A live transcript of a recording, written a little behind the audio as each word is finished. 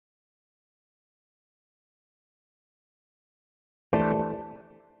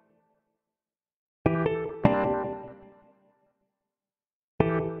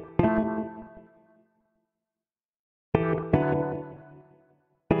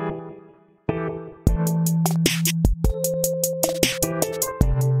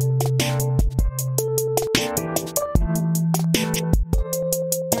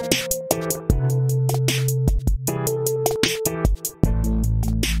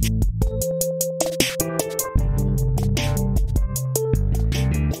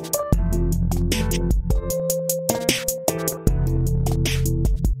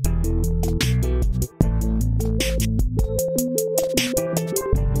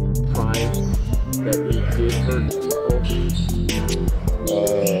that you did hurt people?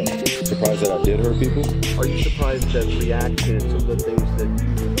 Surprised that I did hurt people? Are you surprised that reaction and some of the things that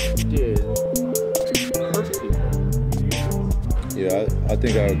you did hurt people? Yeah, I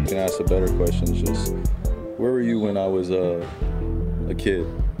think I can ask a better question. It's just, where were you when I was a kid,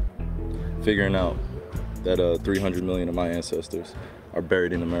 figuring out that 300 million of my ancestors are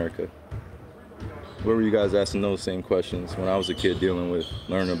buried in America? Where were you guys asking those same questions when I was a kid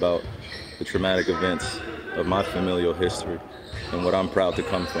learning about the traumatic events of my familial history and what I'm proud to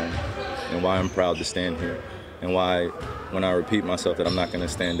come from and why I'm proud to stand here and why when I repeat myself that I'm not going to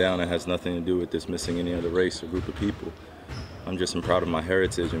stand down, it has nothing to do with dismissing any other race or group of people. I'm just proud of my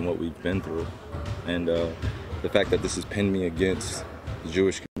heritage and what we've been through. And the fact that this has pinned me against the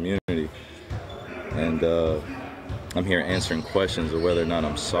Jewish community, and I'm here answering questions of whether or not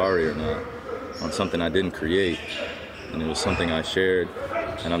I'm sorry or not on something I didn't create, and it was something I shared,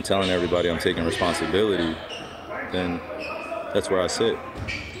 and I'm telling everybody I'm taking responsibility, then that's where I sit.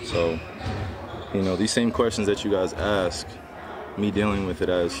 So, you know, these same questions that you guys ask, me dealing with it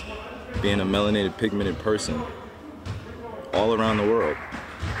as being a melanated, pigmented person all around the world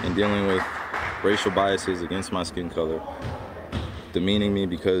and dealing with racial biases against my skin color, demeaning me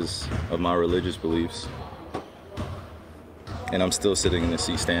because of my religious beliefs, and I'm still sitting in the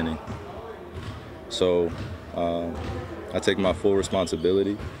seat standing. So I take my full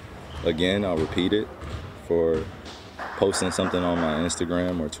responsibility. Again, I'll repeat it, for posting something on my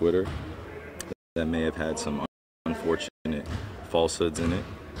Instagram or Twitter that may have had some unfortunate falsehoods in it.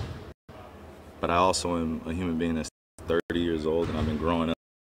 But I also am a human being that's 30 years old, and I've been growing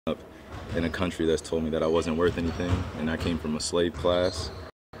up in a country that's told me that I wasn't worth anything, and I came from a slave class.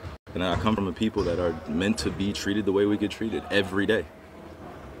 And I come from a people that are meant to be treated the way we get treated every day.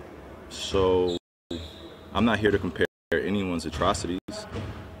 So I'm not here to compare anyone's atrocities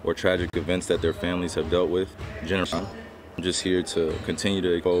or tragic events that their families have dealt with generally. I'm just here to continue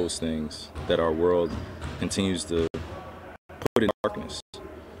to expose things that our world continues to put in darkness.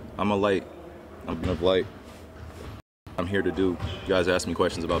 I'm a light. I'm of light. I'm here to do. You guys ask me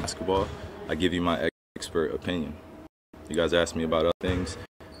questions about basketball, I give you my expert opinion. You guys ask me about other things,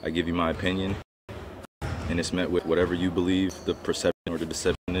 I give you my opinion, and it's met with whatever you believe the perception or the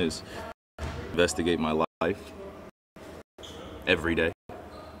deception is. Investigate my life every day,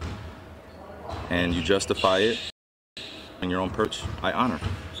 and you justify it on your own perch. I honor.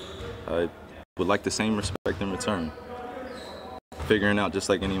 I would like the same respect in return. Figuring out just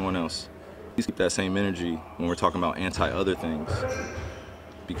like anyone else. Please keep that same energy when we're talking about anti-other things,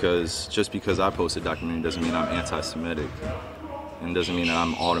 because just because I post a documentary doesn't mean I'm anti-Semitic, and doesn't mean that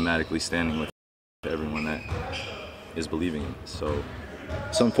I'm automatically standing with everyone that is believing it. So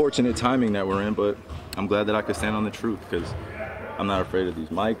it's unfortunate timing that we're in, but I'm glad that I could stand on the truth, because I'm not afraid of these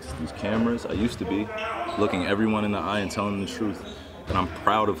mics, these cameras. I used to be, looking everyone in the eye and telling them the truth, that I'm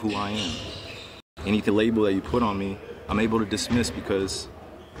proud of who I am. Any label that you put on me, I'm able to dismiss because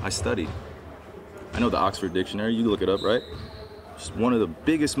I studied. I know the Oxford Dictionary, you look it up, right? Just one of the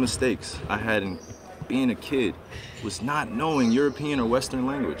biggest mistakes I had in being a kid was not knowing European or Western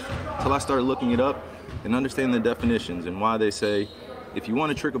language until I started looking it up and understanding the definitions and why they say, if you want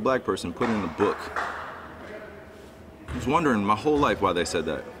to trick a black person, put it in the book. I was wondering my whole life why they said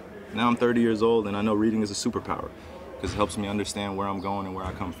that. Now I'm 30 years old and I know reading is a superpower because it helps me understand where I'm going and where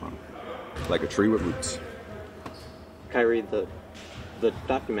I come from. Like a tree with roots. Kyrie, the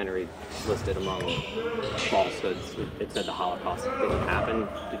documentary listed among falsehoods, it said the Holocaust didn't happen.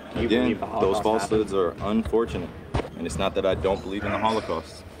 Do you believe the Holocaust those falsehoods happened? are unfortunate. And it's not that I don't believe in the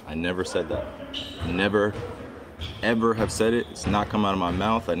Holocaust. I never said that. Never, ever have said it. It's not come out of my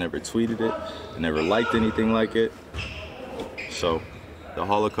mouth. I never tweeted it. I never liked anything like it. So the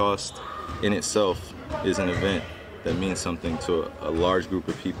Holocaust in itself is an event that means something to a large group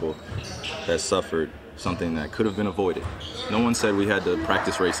of people that suffered something that could have been avoided. No one said we had to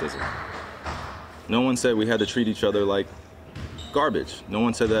practice racism. No one said we had to treat each other like garbage. No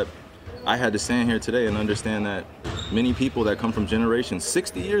one said that I had to stand here today and understand that many people that come from generations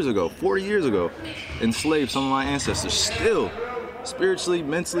 60 years ago, 40 years ago, enslaved some of my ancestors still, spiritually,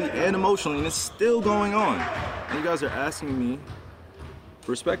 mentally, and emotionally, and it's still going on. And you guys are asking me,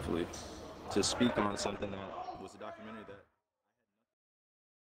 respectfully, to speak on something that was a documentary that